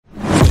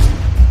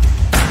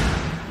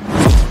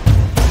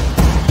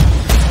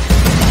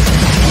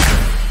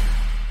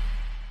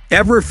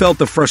Ever felt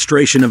the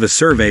frustration of a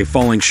survey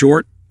falling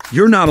short?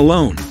 You're not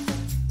alone.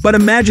 But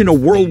imagine a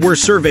world where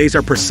surveys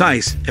are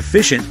precise,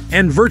 efficient,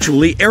 and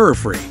virtually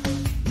error-free.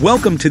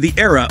 Welcome to the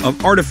era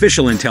of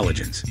artificial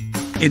intelligence.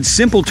 In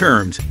simple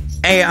terms,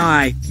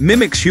 AI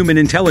mimics human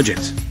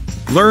intelligence,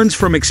 learns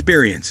from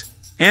experience,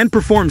 and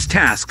performs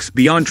tasks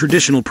beyond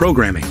traditional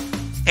programming.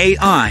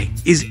 AI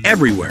is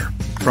everywhere,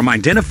 from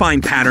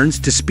identifying patterns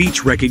to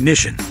speech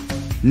recognition.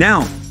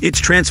 Now, it's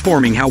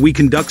transforming how we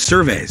conduct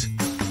surveys.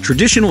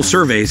 Traditional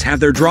surveys have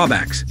their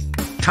drawbacks: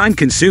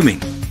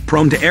 time-consuming,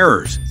 prone to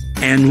errors,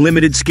 and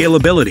limited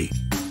scalability.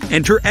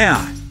 Enter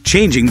AI,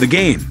 changing the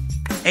game.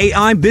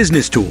 AI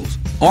business tools,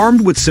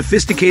 armed with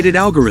sophisticated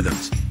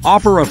algorithms,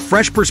 offer a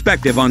fresh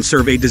perspective on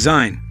survey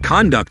design,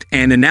 conduct,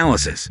 and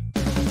analysis.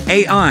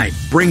 AI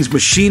brings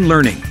machine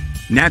learning,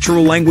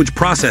 natural language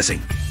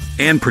processing,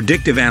 and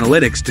predictive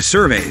analytics to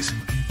surveys,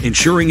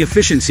 ensuring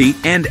efficiency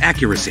and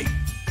accuracy.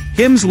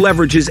 HIMSS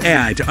leverages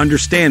AI to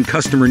understand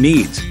customer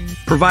needs,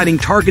 providing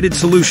targeted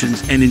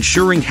solutions and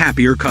ensuring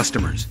happier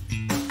customers.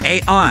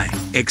 AI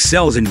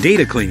excels in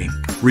data cleaning,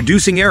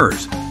 reducing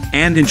errors,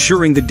 and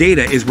ensuring the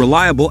data is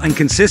reliable and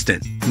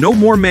consistent. No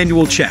more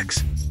manual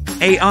checks.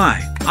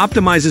 AI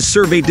optimizes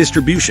survey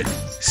distribution,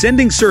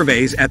 sending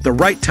surveys at the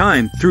right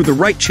time through the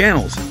right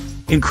channels,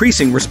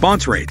 increasing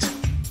response rates.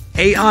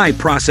 AI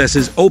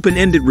processes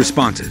open-ended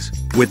responses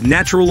with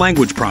natural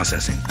language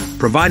processing,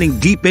 providing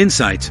deep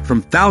insights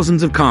from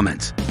thousands of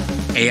comments.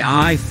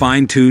 AI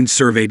fine-tunes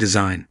survey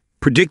design,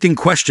 predicting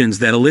questions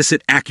that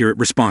elicit accurate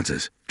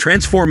responses,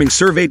 transforming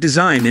survey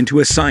design into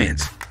a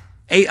science.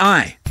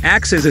 AI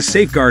acts as a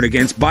safeguard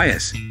against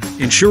bias,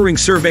 ensuring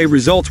survey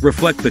results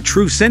reflect the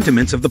true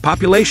sentiments of the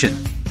population.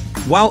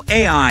 While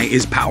AI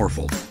is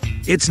powerful,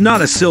 it's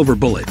not a silver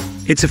bullet.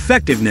 Its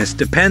effectiveness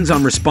depends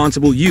on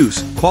responsible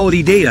use,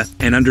 quality data,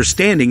 and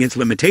understanding its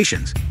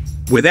limitations.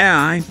 With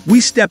AI, we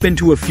step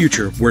into a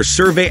future where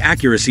survey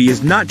accuracy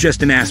is not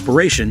just an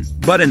aspiration,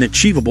 but an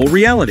achievable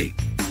reality.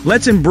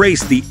 Let's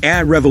embrace the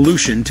AI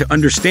revolution to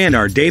understand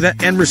our data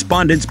and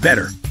respondents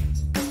better.